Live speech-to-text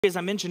As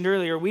I mentioned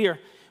earlier, we are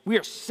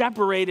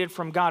separated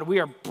from God. We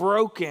are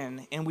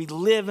broken, and we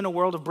live in a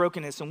world of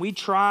brokenness. And we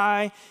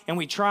try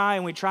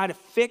to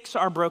fix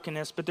our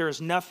brokenness, but there is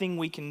nothing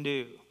we can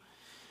do.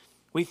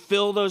 We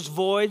fill those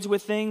voids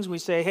with things. We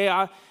say, hey,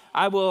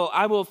 I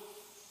will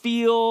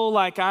feel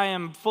like I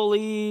am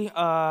fully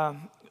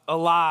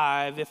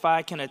alive if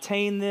I can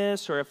attain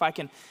this, or if I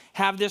can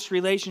have this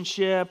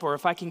relationship, or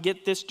if I can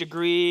get this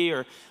degree,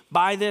 or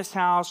buy this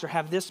house, or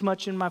have this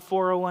much in my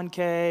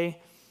 401k.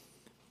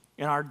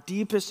 And our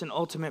deepest and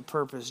ultimate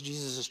purpose,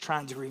 Jesus is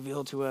trying to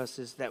reveal to us,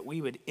 is that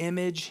we would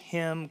image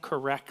him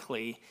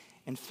correctly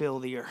and fill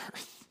the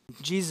earth.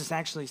 Jesus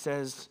actually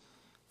says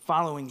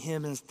following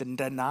him is the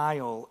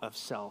denial of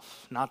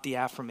self, not the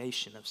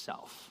affirmation of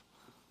self.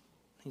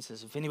 He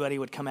says, if anybody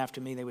would come after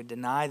me, they would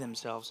deny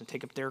themselves and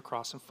take up their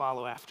cross and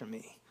follow after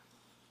me.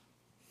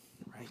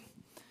 Right?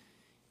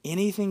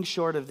 Anything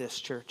short of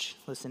this, church,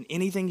 listen,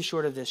 anything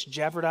short of this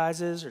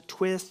jeopardizes or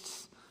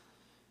twists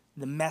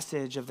the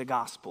message of the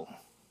gospel.